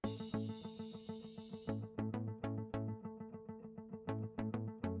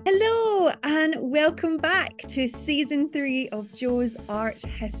Hello and welcome back to season 3 of Joe's Art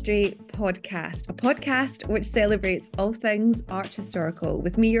History podcast, a podcast which celebrates all things art historical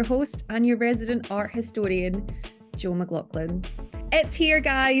with me, your host and your resident art historian, Joe McLaughlin. It's here,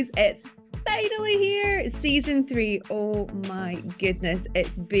 guys. It's finally here. Season 3. Oh my goodness.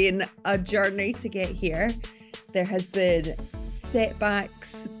 It's been a journey to get here. There has been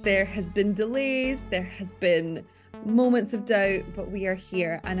setbacks, there has been delays, there has been moments of doubt, but we are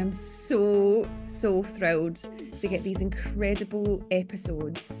here and I'm so thrilled to get these incredible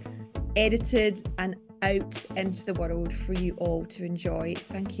episodes edited and out into the world for you all to enjoy.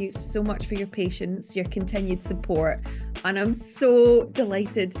 Thank you so much for your patience, your continued support, and I'm so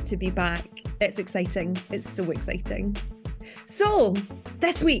delighted to be back. It's exciting. It's so exciting. So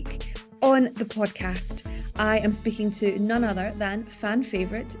this week on the podcast, I am speaking to none other than fan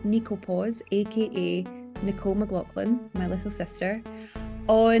favourite Nico Paws, aka Nicole McLaughlin, my little sister,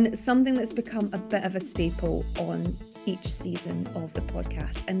 on something that's become a bit of a staple on each season of the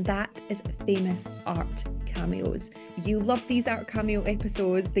podcast, and that is famous art cameos. You love these art cameo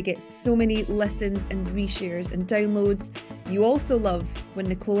episodes. They get so many listens and reshares and downloads. You also love when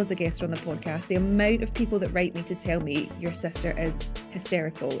Nicole is a guest on the podcast. The amount of people that write me to tell me your sister is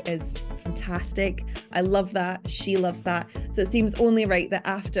hysterical is fantastic. I love that. She loves that. So it seems only right that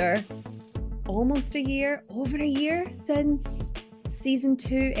after almost over a year since season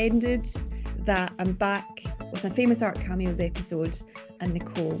 2 ended, that I'm back with my famous art cameos episode, and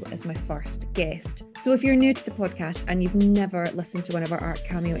Nicole is my first guest. So if you're new to the podcast and you've never listened to one of our art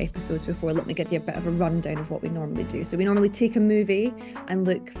cameo episodes before, let me give you a bit of a rundown of what we normally do. So we normally take a movie and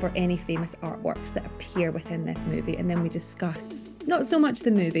look for any famous artworks that appear within this movie, and then we discuss not so much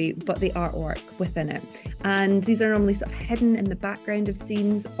the movie but the artwork within it. And these are normally sort of hidden in the background of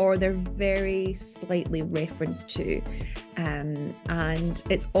scenes, or they're very slightly referenced to. And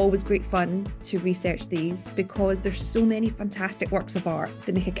it's always great fun to research these because there's so many fantastic works of art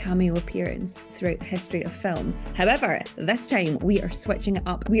that make a cameo appearance throughout the history of film. However, this time we are switching it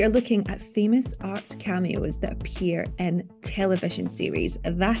up. We are looking at famous art cameos that appear in television series.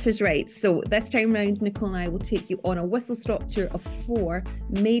 That is right. So this time round, Nicole and I will take you on a whistle-stop tour of 4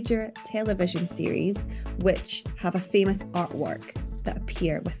 major television series which have a famous artwork that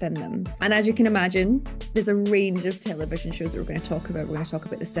appear within them. And as you can imagine, there's a range of television shows that we're going to talk about. We're going to talk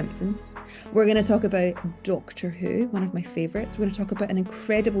about The Simpsons. We're going to talk about Doctor Who, one of my favourites. We're going to talk about an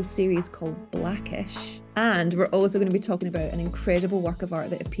incredible series called Blackish. And we're also going to be talking about an incredible work of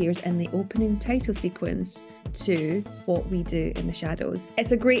art that appears in the opening title sequence to What We Do in the Shadows.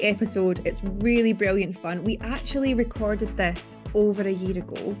 It's a great episode. It's really brilliant fun. We actually recorded this over a year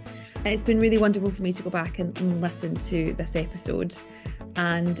ago. It's been really wonderful for me to go back and listen to this episode,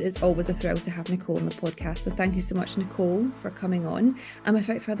 and it's always a thrill to have Nicole on the podcast. So thank you so much, Nicole, for coming on. And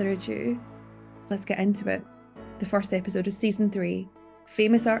without further ado, let's get into it. The first episode of season 3,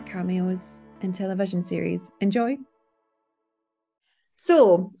 famous art cameos in television series. Enjoy.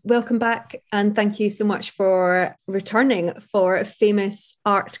 So, welcome back, and thank you so much for returning for Famous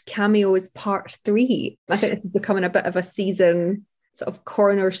Art Cameos Part 3. I think this is becoming a bit of a season sort of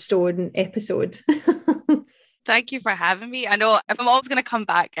cornerstone episode. Thank you for having me. I know if I'm always going to come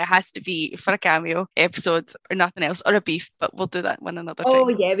back, it has to be for a cameo episode or nothing else, or a beef, but we'll do that one another time. Oh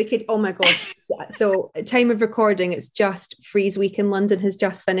yeah, we could. Oh my God. So at time of recording, it's just Freeze Week in London has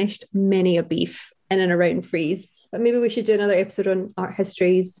just finished. Many a beef in and around Freeze. But maybe we should do another episode on art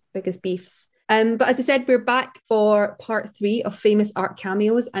history's biggest beefs. But as I said, we're back for part 3 of famous art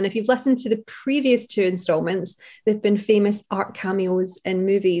cameos. And if you've listened to the previous 2 installments, they've been famous art cameos in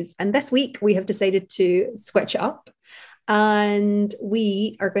movies. And this week we have decided to switch it up. And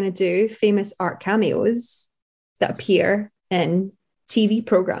we are going to do famous art cameos that appear in TV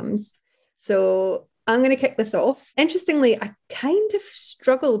programs. So I'm going to kick this off. Interestingly, I kind of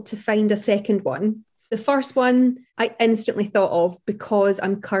struggled to find a second one. The first one I instantly thought of because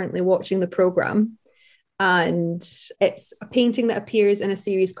I'm currently watching the programme, and it's a painting that appears in a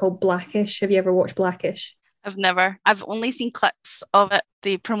series called Blackish. Have you ever watched Blackish? I've never. I've only seen clips of it.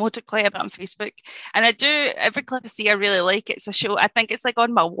 They promote it quite a bit on Facebook. And I do, every clip I see, I really like it. It's a show. I think it's like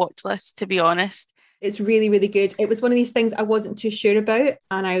on my watch list, to be honest. It's really, really good. It was one of these things I wasn't too sure about,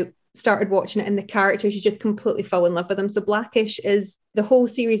 and I started watching it, and the characters, you just completely fall in love with them. So Blackish is, the whole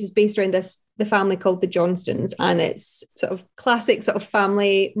series is based around the family called the Johnstons, and it's sort of classic sort of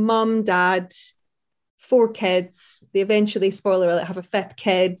family, mum, dad, 4 kids. They eventually, spoiler alert, have a 5th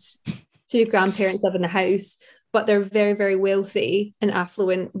kid. 2 grandparents live in the house, but they're very, very wealthy and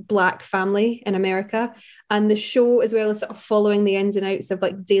affluent Black family in America. And the show, as well as sort of following the ins and outs of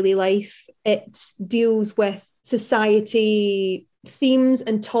like daily life, it deals with society, themes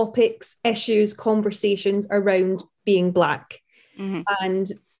and topics, issues, conversations around being Black. Mm-hmm.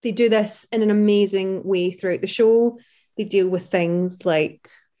 And they do this in an amazing way throughout the show. They deal with things like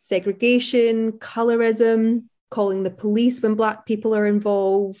segregation, colorism, calling the police when Black people are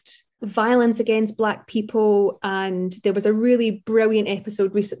involved, violence against Black people. And there was a really brilliant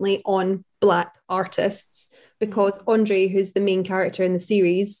episode recently on Black artists, because Andre, who's the main character in the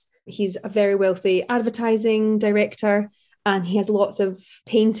series, he's a very wealthy advertising director, and he has lots of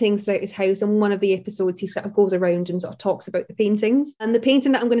paintings throughout his house. And one of the episodes, he sort of goes around and sort of talks about the paintings. And the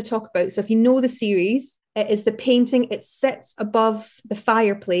painting that I'm going to talk about, so if you know the series, it is the painting, it sits above the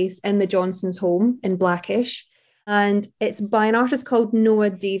fireplace in the Johnsons' home in Blackish. And it's by an artist called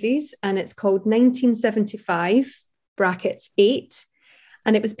Noah Davies, and it's called 1975, brackets 8.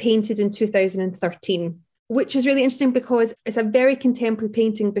 And it was painted in 2013. Which is really interesting because it's a very contemporary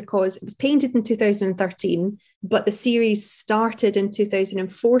painting, because it was painted in 2013, but the series started in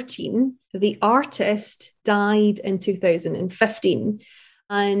 2014. The artist died in 2015.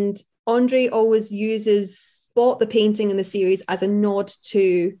 And Andre always bought the painting in the series as a nod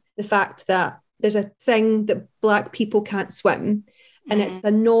to the fact that there's a thing that Black people can't swim. And it's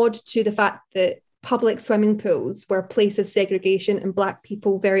a nod to the fact that public swimming pools were a place of segregation, and Black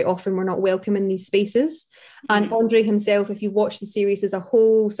people very often were not welcome in these spaces. And Andre himself, if you watch the series, there's a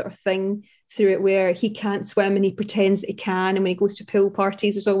whole sort of thing through it where he can't swim and he pretends that he can. And when he goes to pool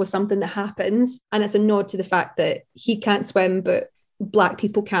parties, there's always something that happens. And it's a nod to the fact that he can't swim, but Black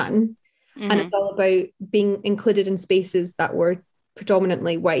people can. And it's all about being included in spaces that were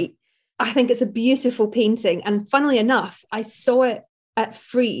predominantly white. I think it's a beautiful painting. And funnily enough, I saw it at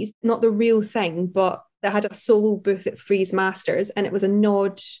Freeze, not the real thing, but they had a solo booth at Freeze Masters, and it was a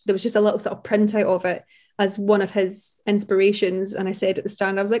nod. There was just a little sort of printout of it as one of his inspirations. And I said at the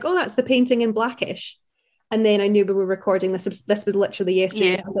stand, I was like, oh, that's the painting in Blackish. And then I knew we were recording this. This was literally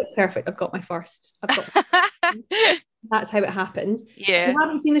yesterday. Yeah. I was like, perfect, I've got my first. That's how it happened. Yeah. If you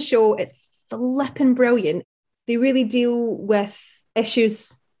haven't seen the show, it's flipping brilliant. They really deal with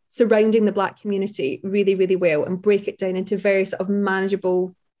issues surrounding the Black community really, really well, and break it down into very sort of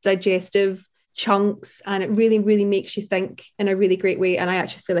manageable, digestive chunks. And it really, really makes you think in a really great way. And I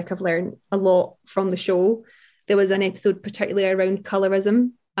actually feel like I've learned a lot from the show. There was an episode particularly around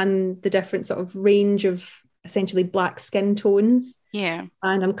colorism and the different sort of range of essentially Black skin tones. Yeah.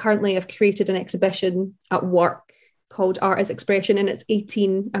 And I've created an exhibition at work called Art as Expression, and it's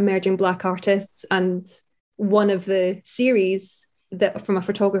 18 emerging Black artists. And one of the series that from a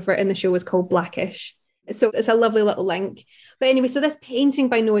photographer in the show was called Blackish. So it's a lovely little link. But anyway, so this painting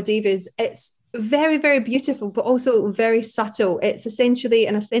by Noah Davies, it's very, very beautiful, but also very subtle. It's essentially,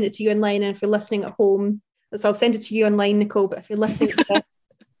 and I've sent it to you online, and if you're listening at home, so I'll send it to you online, Nicole, but if you're listening to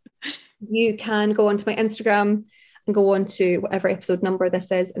this, you can go onto my Instagram and go on to whatever episode number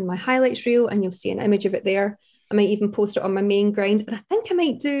this is in my highlights reel, and you'll see an image of it there. I might even post it on my main grind. And I think I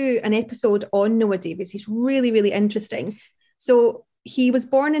might do an episode on Noah Davies. He's really, really interesting. So he was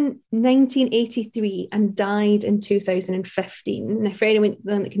born in 1983 and died in 2015. Now, for anyone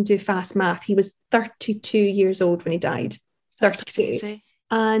that can do fast math, he was 32 years old when he died. 32.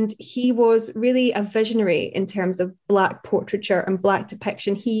 And he was really a visionary in terms of Black portraiture and Black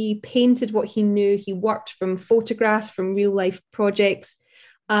depiction. He painted what he knew. He worked from photographs, from real life projects,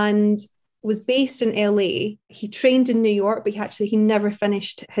 and was based in LA. He trained in New York, but he never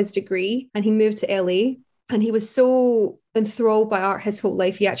finished his degree, and he moved to LA. And he was so enthralled by art his whole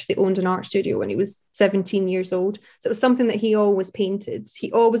life. He actually owned an art studio when he was 17 years old. So it was something that he always painted.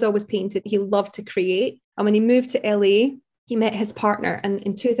 He always painted. He loved to create. And when he moved to LA, he met his partner. And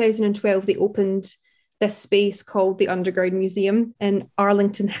in 2012, they opened this space called the Underground Museum in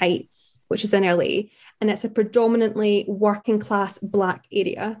Arlington Heights, which is in LA. And it's a predominantly working class Black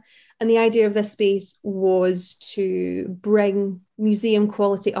area. And the idea of this space was to bring museum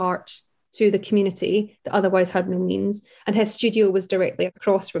quality art to the community that otherwise had no means. And his studio was directly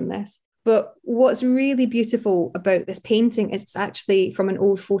across from this. But what's really beautiful about this painting is it's actually from an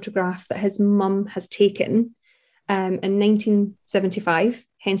old photograph that his mum has taken in 1975,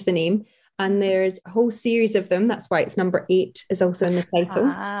 hence the name. And there's a whole series of them. That's why it's number 8 is also in the title.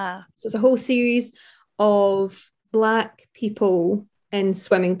 So it's a whole series of Black people in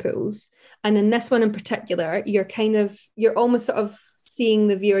swimming pools. And in this one in particular, you're almost sort of seeing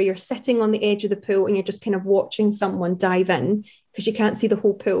the viewer, you're sitting on the edge of the pool and you're just kind of watching someone dive in because you can't see the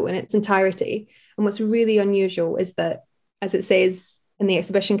whole pool in its entirety. And what's really unusual is that, as it says in the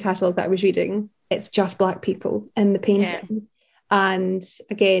exhibition catalogue that I was reading, it's just Black people in the painting. Yeah. And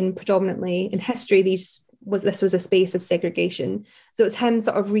again, predominantly in history, these this was a space of segregation. So it's him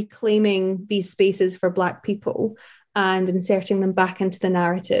sort of reclaiming these spaces for Black people and inserting them back into the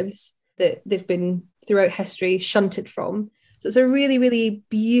narratives that they've been throughout history shunted from. So it's a really, really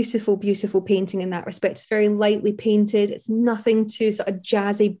beautiful, beautiful painting in that respect. It's very lightly painted. It's nothing too sort of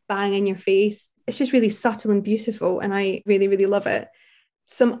jazzy, bang in your face. It's just really subtle and beautiful. And I really, really love it.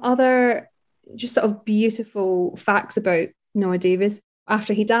 Some other just sort of beautiful facts about Noah Davis.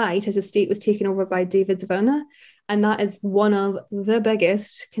 After he died, his estate was taken over by David Zvona, and that is one of the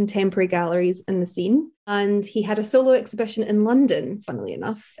biggest contemporary galleries in the scene. And he had a solo exhibition in London, funnily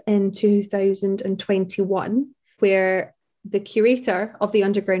enough, in 2021, where the curator of the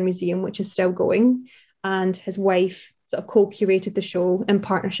Underground Museum, which is still going, and his wife sort of co-curated the show in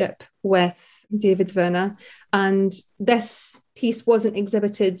partnership with David Zvona. And this piece wasn't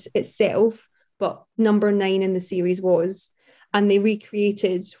exhibited itself, but number 9 in the series was. And they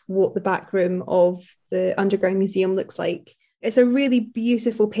recreated what the back room of the Underground Museum looks like. It's a really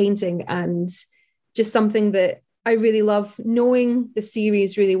beautiful painting and just something that I really love, knowing the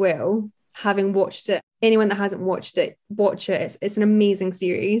series really well, having watched it. Anyone that hasn't watched it, watch it. It's an amazing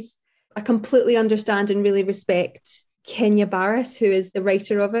series. I completely understand and really respect Kenya Barris, who is the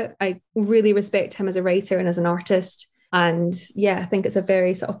writer of it. I really respect him as a writer and as an artist. And yeah, I think it's a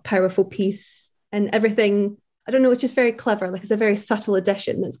very sort of powerful piece, and everything, I don't know, it's just very clever. Like, it's a very subtle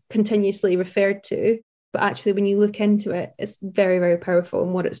addition that's continuously referred to. But actually, when you look into it, it's very, very powerful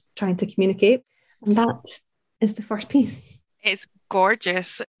in what it's trying to communicate. And that is the first piece. It's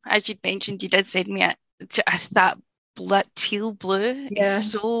gorgeous. As you'd mentioned, you did send me it. That teal blue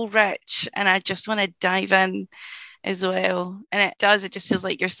is so rich, and I just want to dive in as well. And it just feels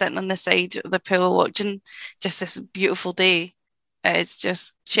like you're sitting on the side of the pool watching just this beautiful day. It's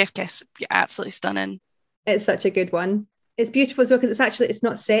just chef kiss, absolutely stunning. It's such a good one. It's beautiful as well because it's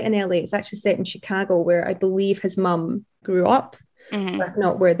not set in LA. It's actually set in Chicago, where I believe his mum grew up, but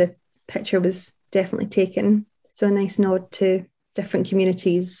not where the picture was definitely taken. So a nice nod to different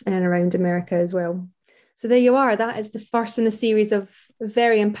communities in and around America as well. So there you are. That is the first in a series of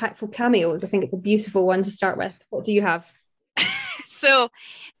very impactful cameos. I think it's a beautiful one to start with. What do you have? So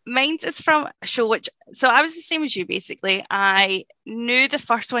mine is from a show so I was the same as you, basically. I knew the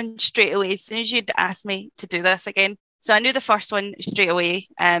first one straight away as soon as you'd asked me to do this again. So I knew the first one straight away.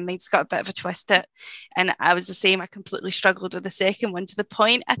 Mine's got a bit of a twist to it. And I was the same. I completely struggled with the second one, to the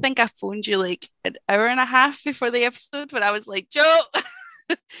point I think I phoned you like an hour and a half before the episode, but I was like, Joe.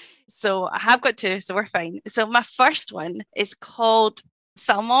 So I have got 2, so we're fine. So my first one is called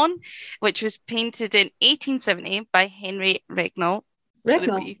Salmon, which was painted in 1870 by Henry Regnall.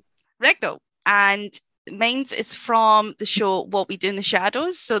 Regnall. And mine is from the show What We Do in the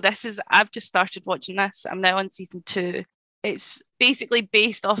Shadows. So I've just started watching this. I'm now on season 2. It's basically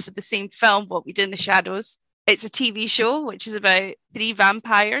based off of the same film, What We Do in the Shadows. It's a TV show, which is about 3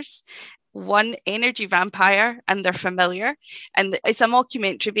 vampires, 1 energy vampire and their familiar. And it's a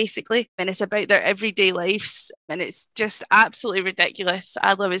mockumentary, basically. And it's about their everyday lives. And it's just absolutely ridiculous.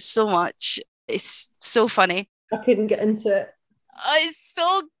 I love it so much. It's so funny. I couldn't get into it. Oh, it's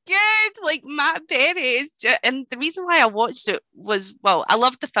so good. Like, Matt Berry is just, and the reason why I watched it was, well, I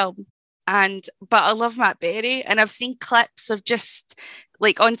loved the film, but I love Matt Berry, and I've seen clips of just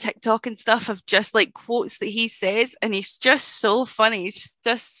like on TikTok and stuff of just like quotes that he says, and he's just so funny. He's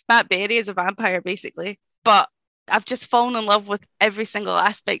just Matt Berry as a vampire, basically. But I've just fallen in love with every single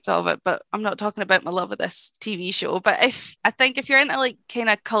aspect of it. But I'm not talking about my love of this TV show. But I think if you're into like kind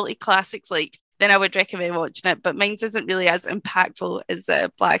of culty classics, like, then I would recommend watching it. But mine isn't really as impactful as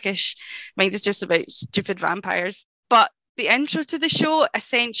Blackish. Mine is just about stupid vampires. But the intro to the show,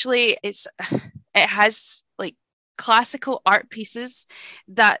 essentially, it has like classical art pieces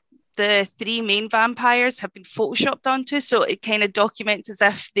that the 3 main vampires have been photoshopped onto. So it kind of documents as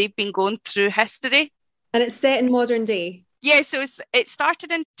if they've been going through history. And it's set in modern day. Yeah, so it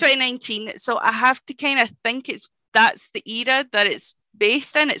started in 2019. So I have to kind of think that's the era that it's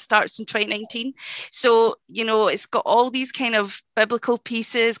based in. It starts in 2019. So, it's got all these kind of biblical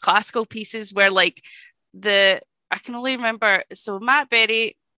pieces, classical pieces where like I can only remember, so Matt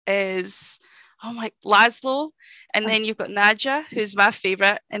Berry is, Laszlo, and then you've got Nadja, who's my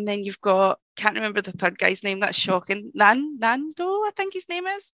favourite, and then you've got, can't remember the third guy's name, that's shocking, Nando, I think his name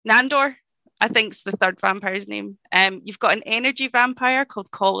is, Nandor, I think's the third vampire's name. You've got an energy vampire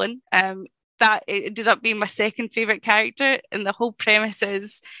called Colin, that ended up being my second favourite character, and the whole premise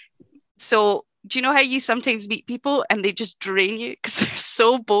is, so do you know how you sometimes meet people and they just drain you because they're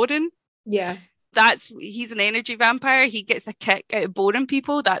so boring? Yeah. He's an energy vampire. He gets a kick out of boring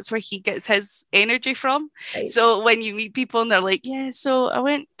people. That's where he gets his energy from. Right. So when you meet people and they're like, yeah, so I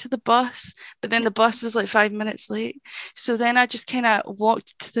went to the bus, but then the bus was like 5 minutes late. So then I just kind of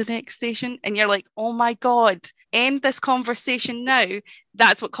walked to the next station, and you're like, oh my God, end this conversation now.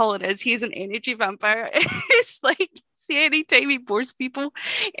 That's what Colin is. He's an energy vampire. It's like, see, anytime he bores people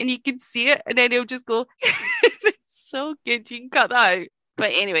and you can see it, and then he'll just go, it's so good. You can cut that out.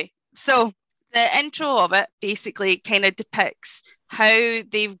 But anyway, so the intro of it basically kind of depicts how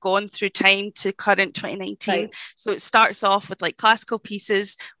they've gone through time to current 2019. Right. So it starts off with like classical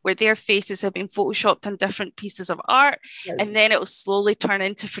pieces where their faces have been photoshopped on different pieces of art. Right. And then it will slowly turn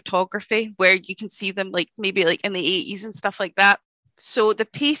into photography where you can see them like maybe like in the 80s and stuff like that. So the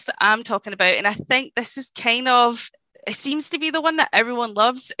piece that I'm talking about, and I think this is kind of, it seems to be the one that everyone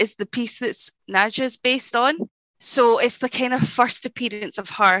loves, is the piece that's Nadja's based on. So it's the kind of first appearance of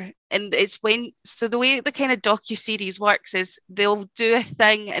her. And it's so the way the kind of docu-series works is they'll do a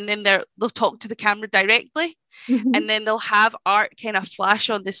thing and then they'll talk to the camera directly. Mm-hmm. And then they'll have art kind of flash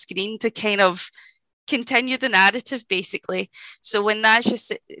on the screen to kind of continue the narrative, basically. So when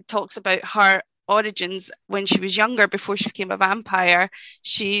Nadja talks about her origins when she was younger, before she became a vampire,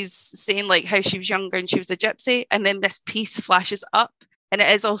 she's saying like how she was younger and she was a gypsy. And then this piece flashes up, and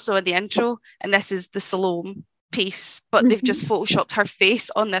it is also in the intro. And this is the Salome piece, but they've just photoshopped her face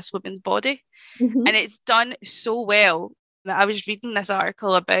on this woman's body. And it's done so well. I was reading this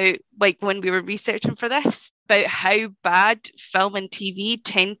article about, like, when we were researching for this, about how bad film and TV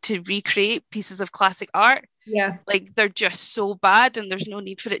tend to recreate pieces of classic art. Yeah. Like, they're just so bad, and there's no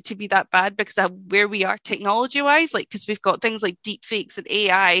need for it to be that bad because of where we are technology-wise, like, because we've got things like deepfakes and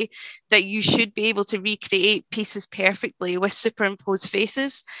AI that you should be able to recreate pieces perfectly with superimposed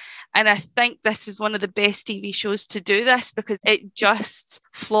faces. And I think this is one of the best TV shows to do this because it just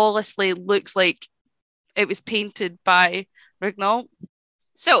flawlessly looks like it was painted by Regnault.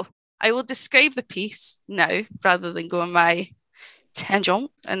 So I will describe the piece now rather than go on my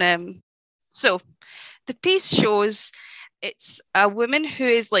tangent. And so the piece shows it's a woman who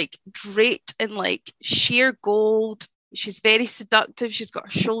is like draped in like sheer gold. She's very seductive. She's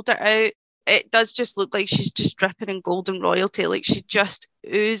got her shoulder out. It does just look like she's just dripping in golden royalty. Like she just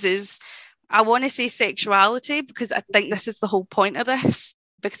oozes, I want to say sexuality, because I think this is the whole point of this.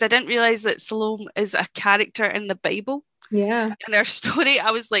 Because I didn't realize that Salome is a character in the Bible. Yeah. In her story, I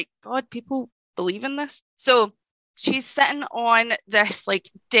was like, God, people believe in this. So she's sitting on this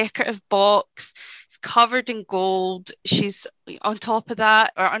like decorative box. It's covered in gold. She's on top of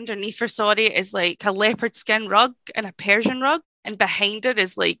that, or underneath her, sorry, is like a leopard skin rug and a Persian rug. And behind her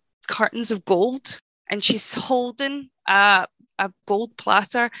is like curtains of gold. And she's holding a gold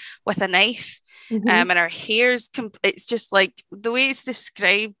platter with a knife. And her hair's it's just like, the way it's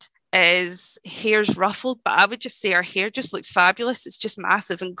described is hair's ruffled, but I would just say her hair just looks fabulous. It's just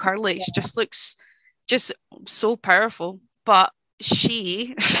massive and curly. She just looks just so powerful. But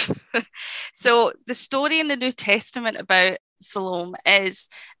she so the story in the New Testament about Salome is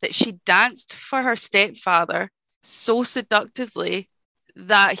that she danced for her stepfather so seductively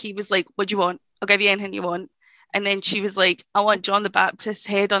that he was like, what do you want? I'll give you anything you want. And then she was like, I want John the Baptist's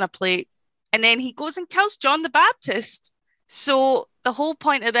head on a plate. And then he goes and kills John the Baptist. So the whole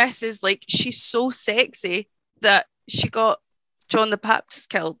point of this is like, she's so sexy that she got John the Baptist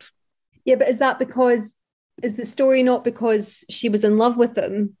killed. Yeah, but is the story not because she was in love with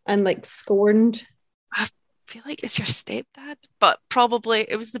him and like scorned? I feel like it's your stepdad, but probably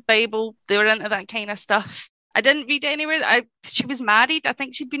it was the Bible. They were into that kind of stuff. I didn't read it anywhere. She was married. I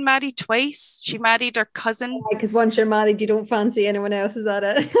think she'd been married twice. She married her cousin. Because once you're married, you don't fancy anyone else. Is that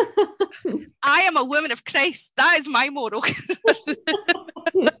it? I am a woman of Christ. That is my moral.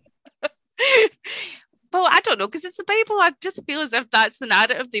 Well, I don't know, because it's the Bible. I just feel as if that's the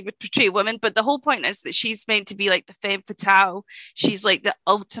narrative they would portray women. But the whole point is that she's meant to be like the femme fatale. She's like the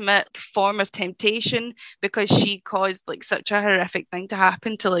ultimate form of temptation because she caused like such a horrific thing to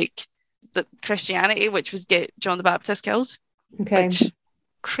happen to like the Christianity, which was get John the Baptist killed. Okay. Which,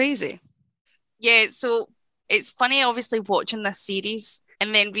 crazy. Yeah, so it's funny, obviously, watching this series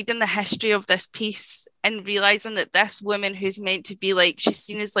and then reading the history of this piece and realizing that this woman who's meant to be like, she's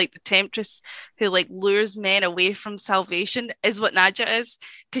seen as like the temptress who like lures men away from salvation is what Nadja is,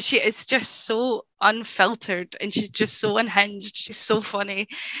 because she is just so unfiltered and she's just so unhinged. She's so funny,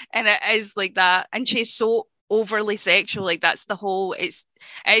 and it is like that, and she's so overly sexual. Like that's the whole, it's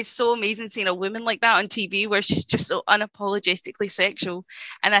so amazing seeing a woman like that on TV where she's just so unapologetically sexual.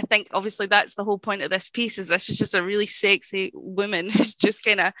 And I think obviously that's the whole point of this piece, is this is just a really sexy woman who's just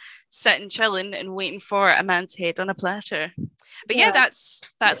kind of sitting chilling and waiting for a man's head on a platter. But yeah, that's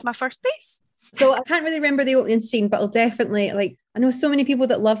my first piece. So I can't really remember the opening scene, but I'll definitely, like, I know so many people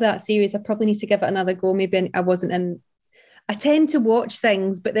that love that series. I probably need to give it another go. Maybe I wasn't in. I tend to watch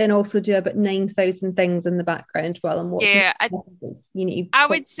things, but then also do about 9,000 things in the background while I'm watching. Yeah, You need to I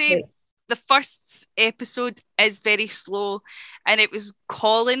would say the first episode is very slow, and it was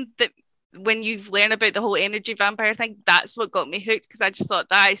Colin that when you've learned about the whole energy vampire thing, that's what got me hooked, because I just thought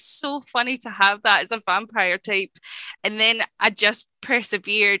that is so funny to have that as a vampire type. And then I just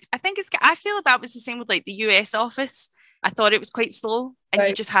persevered. I feel that was the same with like the US Office. I thought it was quite slow, and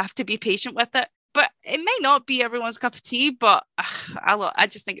you just have to be patient with it. But it may not be everyone's cup of tea, but I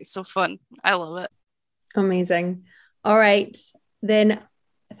just think it's so fun. I love it. Amazing. All right, then.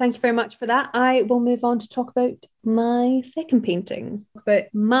 Thank you very much for that. I will move on to talk about my second painting,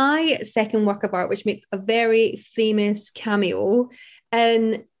 about my second work of art, which makes a very famous cameo.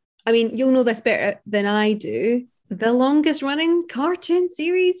 And I mean, you'll know this better than I do. The longest running cartoon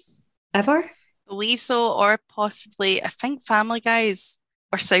series ever. I believe so, or possibly, I think Family Guys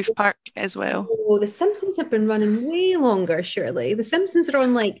or South Park as well. Oh, The Simpsons have been running way longer, surely. The Simpsons are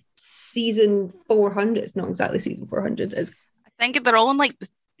on like season 400. It's not exactly season 400. I think they're all in like the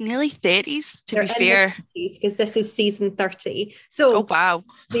nearly 30s, to They're be fair. Because this is season 30. So, oh, wow.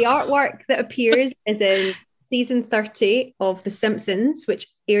 The artwork that appears is in season 30 of The Simpsons, which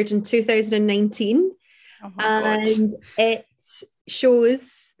aired in 2019. Oh my God. And it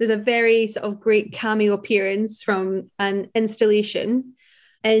shows there's a very sort of great cameo appearance from an installation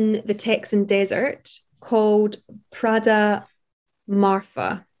in the Texan desert called Prada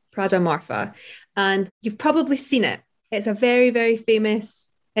Marfa. And you've probably seen it. It's a very, very famous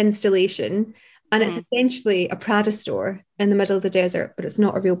installation, and it's essentially a Prada store in the middle of the desert, but it's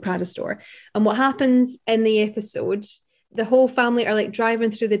not a real Prada store. And what happens in the episode, the whole family are like driving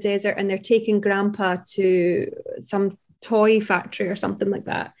through the desert, and they're taking grandpa to some toy factory or something like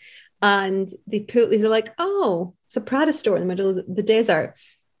that, and they're like, oh, it's a Prada store in the middle of the desert.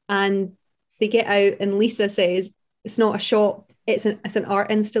 And they get out, and Lisa says it's not a shop, it's an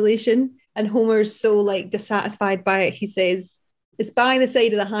art installation. And Homer's so like dissatisfied by it, he says it's by the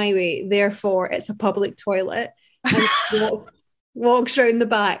side of the highway, therefore it's a public toilet. And walks around the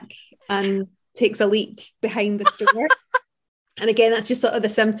back and takes a leak behind the store. And again, that's just sort of The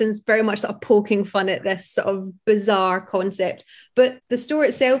Simpsons, very much sort of poking fun at this sort of bizarre concept. But the store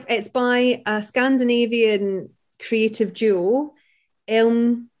itself, it's by a Scandinavian creative duo,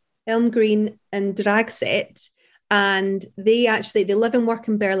 Elm Green and Dragset. And they live and work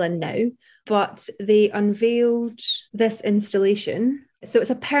in Berlin now, but they unveiled this installation. So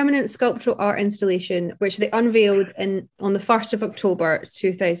it's a permanent sculptural art installation, which they unveiled on the 1st of October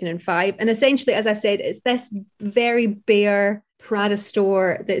 2005. And essentially, as I've said, it's this very bare Prada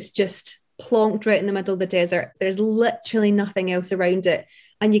store that's just plonked right in the middle of the desert. There's literally nothing else around it,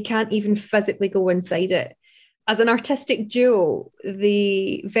 and you can't even physically go inside it. As an artistic duo,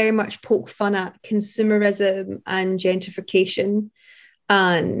 they very much poke fun at consumerism and gentrification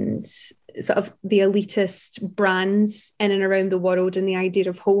and sort of the elitist brands in and around the world, and the idea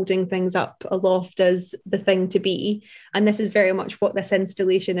of holding things up aloft as the thing to be. And this is very much what this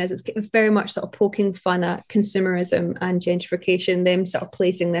installation is. It's very much sort of poking fun at consumerism and gentrification, them sort of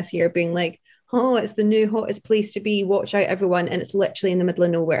placing this here, being like, oh, it's the new hottest place to be, watch out everyone. And it's literally in the middle of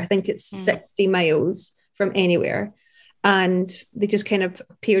nowhere. I think it's 60 miles from anywhere. And they just kind of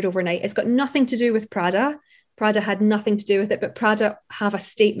appeared overnight. It's got nothing to do with Prada. Prada had nothing to do with it, but Prada have a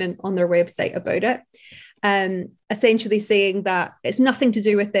statement on their website about it, essentially saying that it's nothing to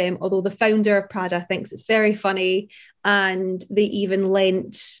do with them, although the founder of Prada thinks it's very funny. And they even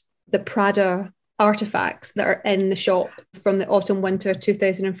lent the Prada artifacts that are in the shop from the autumn-winter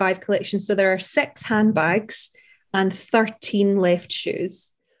 2005 collection. So there are 6 handbags and 13 left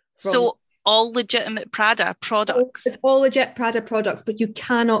shoes. So all legitimate Prada products. It's all legit Prada products, but you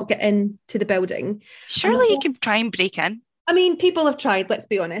cannot get into the building. Surely you could try and break in. I mean, people have tried, let's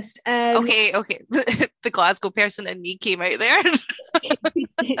be honest. Okay. The Glasgow person in me came out there.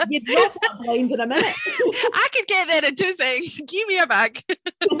 You'd drop that blind in a minute. I could get there in 2 seconds. Give me a bag.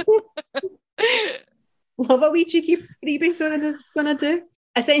 Love a wee cheeky freebie, son I do.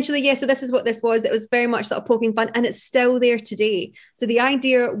 Essentially, yeah, so this is what this was. It was very much sort of poking fun, and it's still there today. So the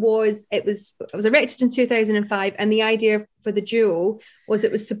idea was, it was erected in 2005, and the idea for the duo was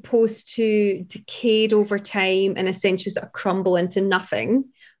it was supposed to decade over time and essentially sort of crumble into nothing.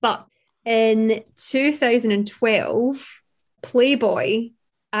 But in 2012, Playboy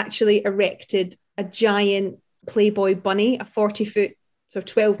actually erected a giant Playboy bunny, a 40-foot, so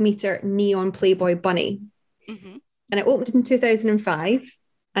 12-meter neon Playboy bunny. Mm-hmm. And it opened in 2005.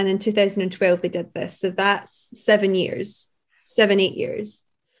 And in 2012, they did this. So that's 8 years.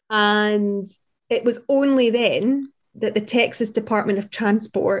 And it was only then that the Texas Department of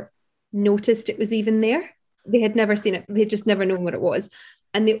Transport noticed it was even there. They had never seen it. They had just never known what it was.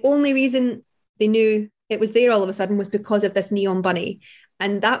 And the only reason they knew it was there all of a sudden was because of this neon bunny.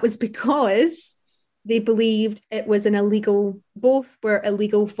 And that was because they believed it was an illegal, both were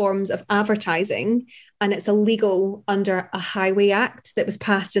illegal forms of advertising, and it's illegal under a highway act that was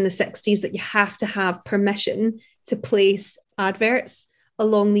passed in the 60s that you have to have permission to place adverts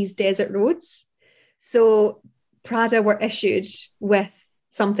along these desert roads. So Prada were issued with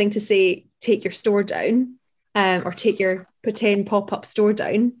something to say, take your store down, or take your pretend pop-up store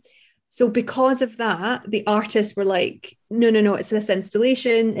down. So because of that, the artists were like, no, it's this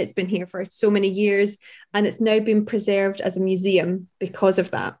installation. It's been here for so many years, and it's now been preserved as a museum because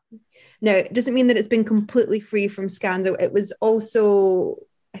of that. Now, it doesn't mean that it's been completely free from scandal. It was also,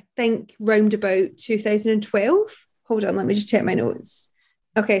 I think, round about 2012. Hold on, let me just check my notes.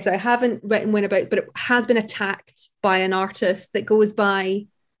 Okay, so I haven't written when about, but it has been attacked by an artist that goes by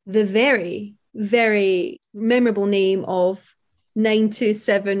the very, very memorable name of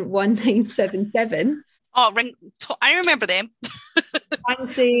 9271977. Oh, I remember them.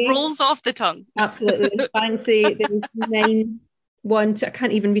 Fancy. Rolls off the tongue. Absolutely. Fancy. There's 912. I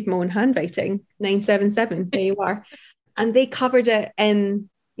can't even read my own handwriting. 977. There you are. And they covered it in,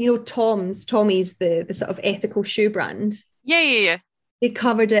 Tommy's, the sort of ethical shoe brand. Yeah. They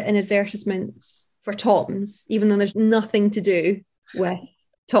covered it in advertisements for Tom's, even though there's nothing to do with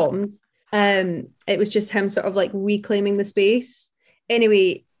Tom's. It was just him sort of like reclaiming the space.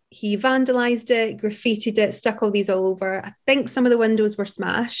 Anyway, he vandalized it, graffitied it, stuck all these all over. I think some of the windows were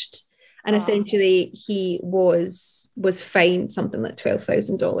smashed, and essentially he was fined something like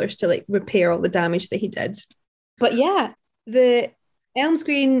 $12,000 to like repair all the damage that he did. But yeah, the Elms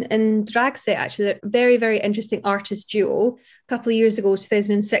Green and Drag Set, actually, they're very, very interesting artist duo. A couple of years ago,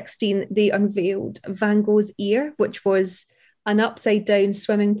 2016, they unveiled Van Gogh's Ear, which was an upside down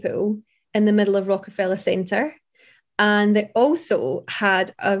swimming pool in the middle of Rockefeller Center. And they also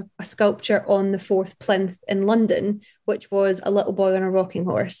had a sculpture on the 4th plinth in London, which was a little boy on a rocking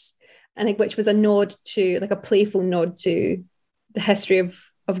horse, and which was a nod to, like a playful nod to the history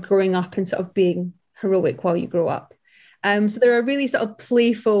of growing up and sort of being heroic while you grow up. So they're a really sort of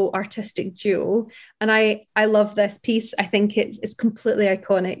playful artistic duo. And I love this piece. I think it's completely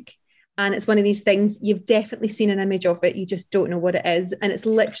iconic. And it's one of these things, you've definitely seen an image of it, you just don't know what it is. And it's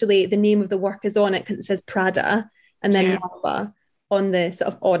literally, the name of the work is on it because it says Prada and then Lava on the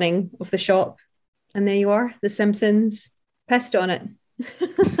sort of awning of the shop. And there you are, The Simpsons pissed on it.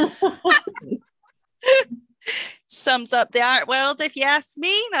 Sums up the art world, if you ask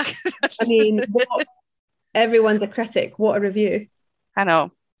me. I mean, everyone's a critic. What a review. I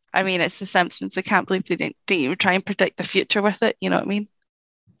know. I mean, it's The Simpsons. I can't believe they didn't even try and predict the future with it. You know what I mean?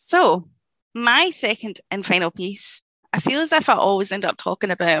 So my second and final piece, I feel as if I always end up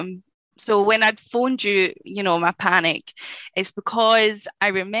talking about him. So when I'd phoned you, my panic is because I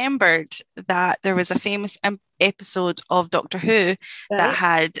remembered that there was a famous episode of Doctor Who that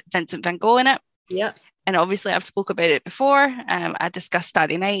had Vincent van Gogh in it. Yeah. And obviously I've spoke about it before. I discussed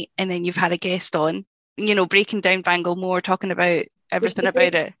Starry Night, and then you've had a guest on, breaking down Van Gogh more, talking about everything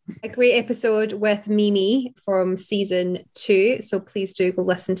about it. A great episode with Mimi from season 2. So please do go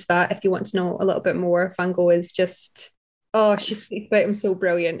listen to that if you want to know a little bit more. Van Gogh is just, she speaks about him so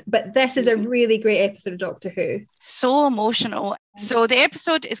brilliant. But this is a really great episode of Doctor Who. So emotional. So the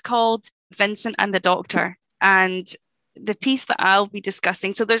episode is called Vincent and the Doctor. And the piece that I'll be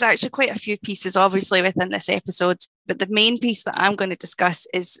discussing, so there's actually quite a few pieces obviously within this episode, but the main piece that I'm going to discuss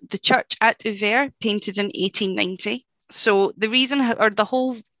is the church at Auvers, painted in 1890. So the reason, or the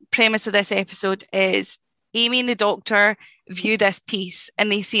whole premise of this episode is Amy and the Doctor view this piece and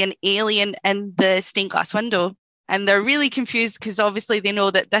they see an alien in the stained glass window, and they're really confused because obviously they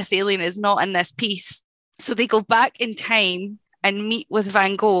know that this alien is not in this piece. So they go back in time and meet with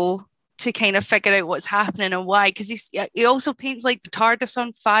Van Gogh to kind of figure out what's happening and why, because he also paints like the TARDIS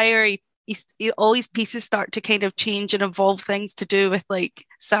on fire. All these pieces start to kind of change and evolve things to do with like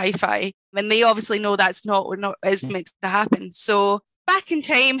sci-fi, and they obviously know that's not what is meant to happen. So back in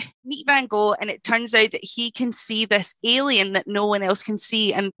time, meet Van Gogh, and it turns out that he can see this alien that no one else can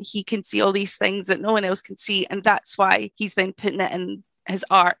see, and he can see all these things that no one else can see, and that's why he's then putting it in his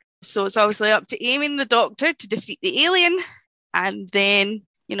art. So it's obviously up to Amy and the Doctor to defeat the alien, and then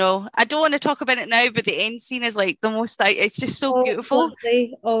I don't want to talk about it now, but the end scene is like the most, it's just so beautiful.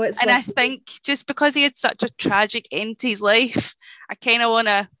 Lovely. It's and lovely. I think just because he had such a tragic end to his life, I kind of want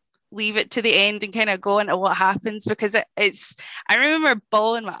to leave it to the end and kind of go into what happens, because it's I remember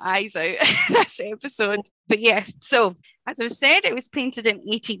bawling my eyes out in this episode. But yeah, so as I said, it was painted in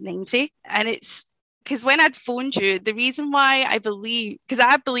 1890, and it's because when I'd phoned you, the reason why I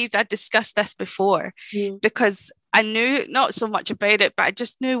believed I'd discussed this before, because I knew not so much about it, but I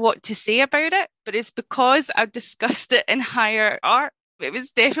just knew what to say about it. But it's because I've discussed it in higher art. It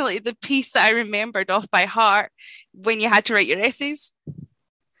was definitely the piece that I remembered off by heart when you had to write your essays.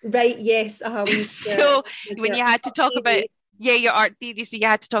 Right, yes. So when you had to talk about your art theory, so you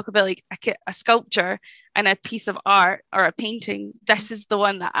had to talk about like a sculpture and a piece of art or a painting. This is the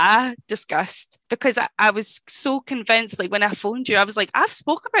one that I discussed, because I was so convinced, like when I phoned you, I was like, I've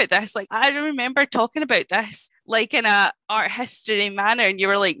spoke about this. Like I remember talking about this like in a art history manner, and you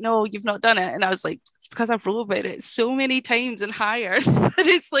were like, no, you've not done it. And I was like, it's because I've wrote about it so many times and higher that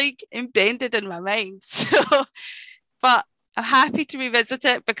it's like embedded in my mind. So, but I'm happy to revisit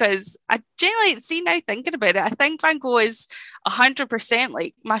it, because I genuinely see now thinking about it, I think Van Gogh is 100%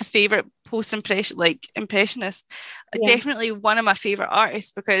 like my favorite impressionist. Definitely one of my favorite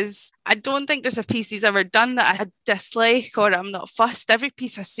artists, because I don't think there's a piece he's ever done that I dislike or I'm not fussed. Every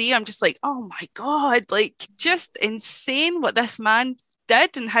piece I see, I'm just like, oh my God, like just insane what this man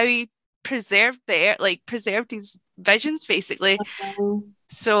did and how he preserved his visions basically.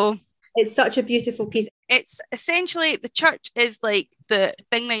 So it's such a beautiful piece. It's essentially, the church is like the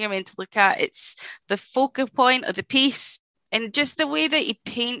thing that you're meant to look at. It's the focal point of the piece. And just the way that he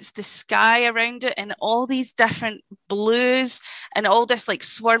paints the sky around it and all these different blues and all this like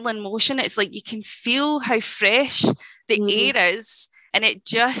swirling motion, it's like you can feel how fresh the air is. And it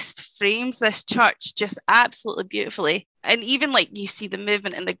just frames this church just absolutely beautifully. And even like you see the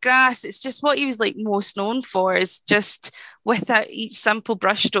movement in the grass, it's just what he was like most known for, is just with each simple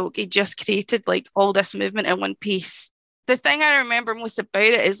brushstroke, he just created like all this movement in one piece. The thing I remember most about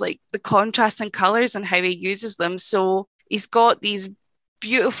it is like the contrast in colours and how he uses them. So he's got these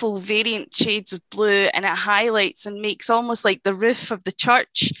beautiful variant shades of blue, and it highlights and makes almost like the roof of the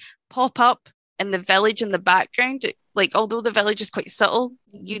church pop up and the village in the background. Like, although the village is quite subtle,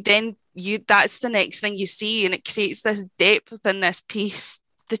 that's the next thing you see, and it creates this depth within this piece.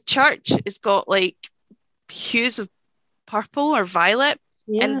 The church has got like hues of purple or violet,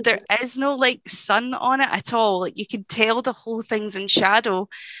 and there is no like sun on it at all. Like you can tell the whole thing's in shadow,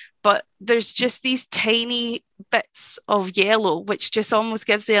 but there's just these tiny bits of yellow, which just almost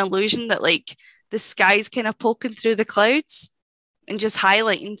gives the illusion that like the sky's kind of poking through the clouds and just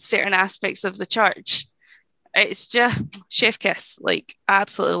highlighting certain aspects of the church. It's just chef kiss. Like, I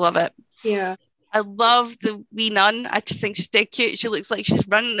absolutely love it. Yeah. I love the wee nun. I just think she's dead cute. She looks like she's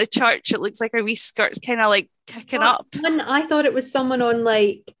running the church. It looks like her wee skirt's kind of like kicking up. I thought it was someone on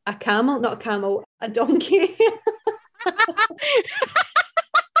like a camel, not a camel, a donkey.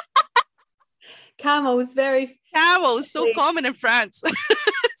 Camels so common in France.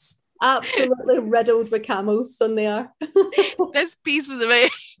 Absolutely riddled with camels, son they are. This piece was about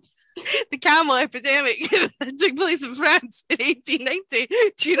the camel epidemic that took place in France in 1890.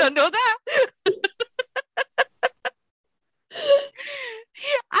 Do you not know that?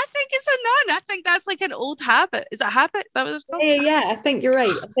 I think it's a nun. I think that's like an old habit. Is it a habit? Is that what it's called? Yeah, I think you're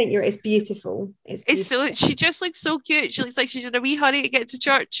right. It's beautiful. It's so, she just looks so cute. She looks like she's in a wee hurry to get to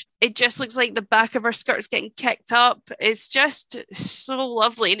church. It just looks like the back of her skirt's getting kicked up. It's just so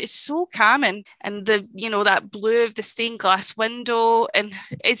lovely, and it's so calming. And that blue of the stained glass window, and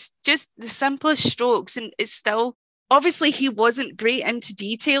it's just the simplest strokes, and it's still, obviously he wasn't great into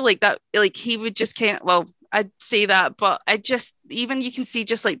detail like that. Like he would just I'd say that, but even you can see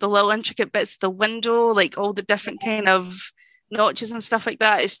just like the little intricate bits of the window, like all the different kind of notches and stuff like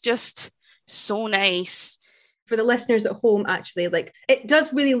that. It's just so nice. For the listeners at home, actually, like it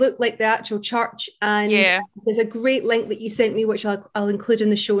does really look like the actual church. And there's a great link that you sent me, which I'll include in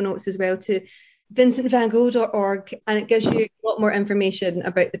the show notes as well, to vincentvanGogh.org, and it gives you a lot more information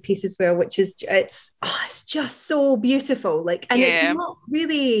about the piece as well, which is it's just so beautiful. Like, and it's not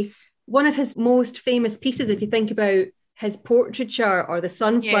really one of his most famous pieces if you think about his portraiture or the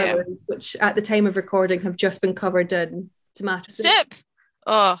sunflowers, which at the time of recording have just been covered in tomato soup.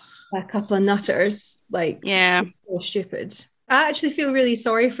 Oh, a couple of nutters. Like, so stupid. I actually feel really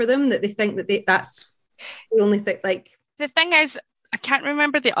sorry for them that they think that that's the only thing. Like, the thing is, I can't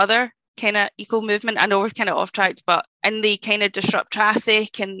remember the other kind of eco movement. I know we're kind of off track, but and they kind of disrupt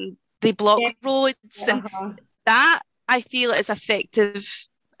traffic and they block roads, and that I feel is effective.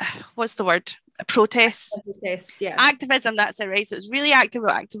 What's the word? Protest. Activism, that's it, right? So it's really active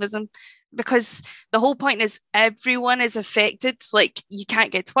activism, because the whole point is everyone is affected. Like, you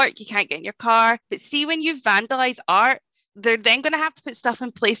can't get to work, you can't get in your car. But see, when you vandalize art, they're then going to have to put stuff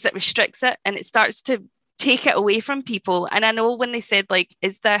in place that restricts it, and it starts to take it away from people. And I know when they said, like,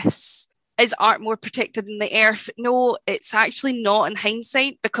 is art more protected than the earth? No, it's actually not in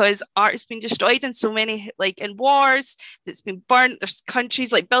hindsight, because art has been destroyed in so many, like in wars, that's been burnt. There's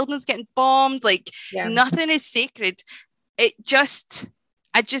countries, like buildings getting bombed, like nothing is sacred. I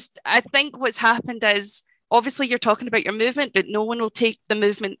think what's happened is, obviously you're talking about your movement, but no one will take the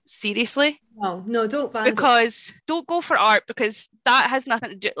movement seriously. No, don't vandal. Because don't go for art, because that has nothing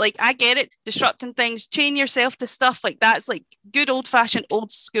to do. Like, I get it, disrupting things, chain yourself to stuff like that's like good old fashioned,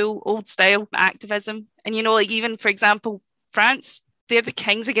 old school, old style activism. And you know, like even for example, France, they're the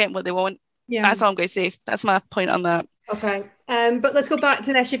kings of getting what they want. Yeah, that's all I'm going to say. That's my point on that. Okay, but let's go back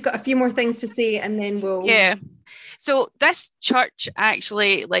to this. You've got a few more things to say, and then we'll. Yeah. So this church,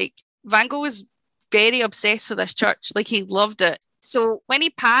 actually, like, Van Gogh was very obsessed with this church. Like, he loved it. So when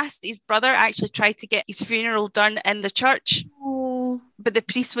he passed, his brother actually tried to get his funeral done in the church. Oh. But the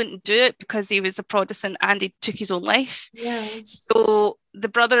priest wouldn't do it because he was a Protestant and he took his own life. Yeah. So the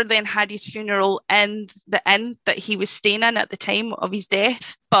brother then had his funeral in the inn that he was staying in at the time of his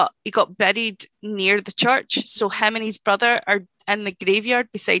death, but he got buried near the church. So him and his brother are in the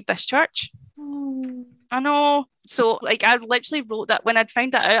graveyard beside this church. Oh. I know. So, like, I literally wrote that when I'd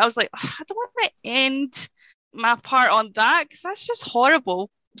found that out. I was like, oh, I don't want to end my part on that, because that's just horrible.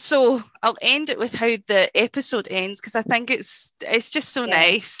 So I'll end it with how the episode ends, because I think it's just so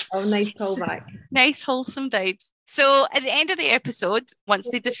nice. Oh, nice callback. Nice wholesome vibes. So at the end of the episode, once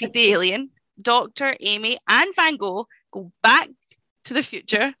they defeat the alien, Dr. Amy and Van Gogh go back to the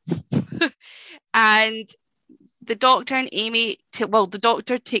future and the doctor and Amy, the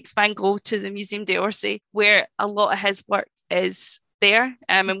doctor takes Van Gogh to the Museum d'Orsay, where a lot of his work is there.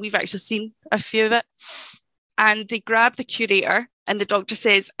 And we've actually seen a few of it. And they grab the curator, and the doctor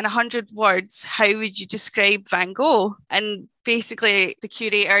says, in 100 words, how would you describe Van Gogh? And basically the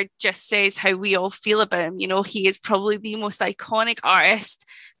curator just says how we all feel about him. You know, he is probably the most iconic artist,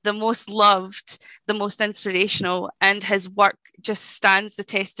 the most loved, the most inspirational, and his work just stands the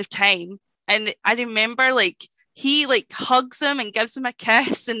test of time. And I remember, like, he like hugs him and gives him a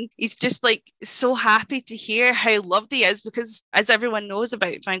kiss, and he's just like so happy to hear how loved he is, because as everyone knows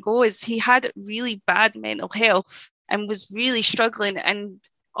about Van Gogh, is he had really bad mental health and was really struggling. And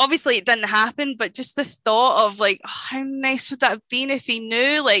obviously it didn't happen, but just the thought of like, oh, how nice would that have been if he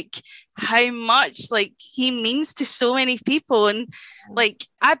knew like how much like he means to so many people. And like,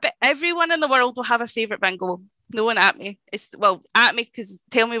 I bet everyone in the world will have a favorite Van Gogh. No one at me. At me, because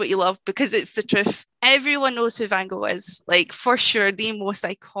tell me what you love, because it's the truth. Everyone knows who Van Gogh is. Like, for sure, the most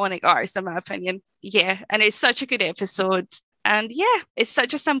iconic artist, in my opinion. Yeah, and it's such a good episode. And yeah, it's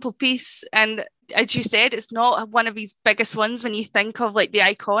such a simple piece. And as you said, it's not one of his biggest ones when you think of like the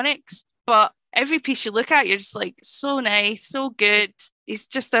iconics. But every piece you look at, you're just like, so nice, so good. He's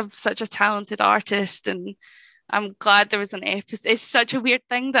just such a talented artist. And I'm glad there was an episode. It's such a weird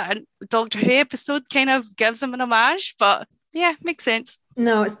thing that a Doctor Who episode kind of gives him an homage, but yeah, makes sense.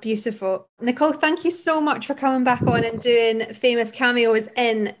 No, it's beautiful. Nicole, thank you so much for coming back on and doing famous cameos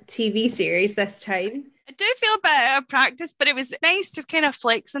in TV series this time. I do feel a bit out of practice, but it was nice just kind of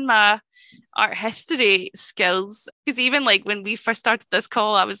flexing my art history skills. Because even like when we first started this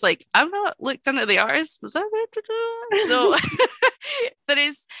call, I was like, I've not looked into the artist. Was that weird? So but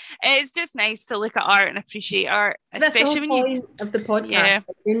it's just nice to look at art and appreciate art, especially when you of the podcast. Yeah.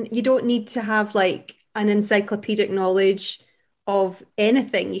 You don't need to have like an encyclopedic knowledge of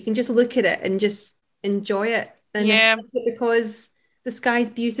anything. You can just look at it and just enjoy it. And because the sky's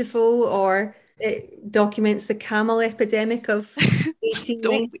beautiful, or it documents the camel epidemic of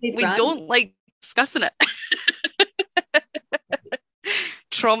 1890. We don't like discussing it.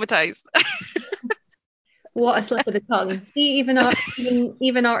 Traumatized. What a slip of the tongue. See,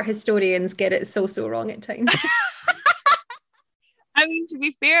 even art historians get it so wrong at times. I mean, to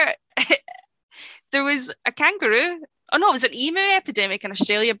be fair, there was a kangaroo. Oh no, it was an emu epidemic in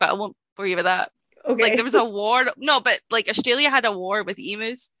Australia, but I won't bore you with that. Okay. Like there was a war. No, but like Australia had a war with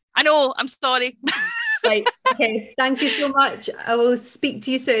emus. I know, I'm sorry. Right. Okay. Thank you so much. I will speak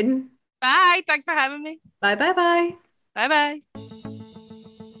to you soon. Bye. Thanks for having me. Bye. Bye.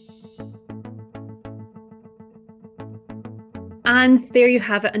 And there you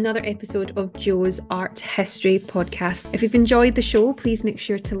have it, another episode of Jo's Art History podcast. If you've enjoyed the show, please make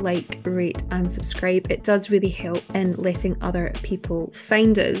sure to like, rate and subscribe. It does really help in letting other people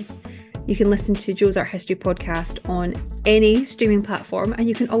find us. You can listen to Jo's Art History podcast on any streaming platform, and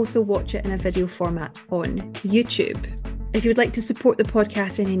you can also watch it in a video format on YouTube. If you would like to support the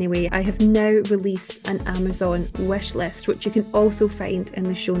podcast in any way, I have now released an Amazon wish list, which you can also find in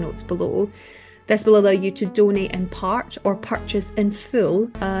the show notes below. This will allow you to donate in part or purchase in full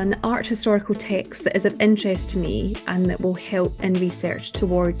an art historical text that is of interest to me and that will help in research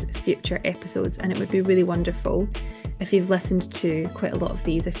towards future episodes. And it would be really wonderful if you've listened to quite a lot of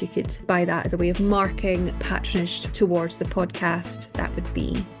these, if you could buy that as a way of marking patronage towards the podcast. That would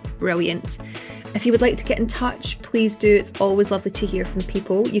be brilliant. If you would like to get in touch, please do. It's always lovely to hear from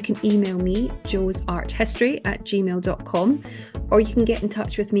people. You can email me, joesarthistory@gmail.com, or you can get in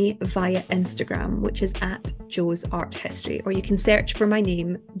touch with me via Instagram, which is @joesarthistory, or you can search for my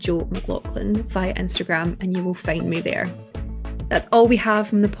name, Jo McLaughlin, via Instagram, and you will find me there. That's all we have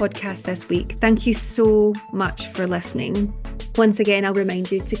from the podcast this week. Thank you so much for listening. Once again, I'll remind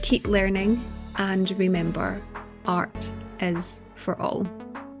you to keep learning and remember, art is for all.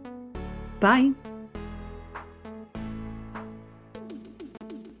 Bye.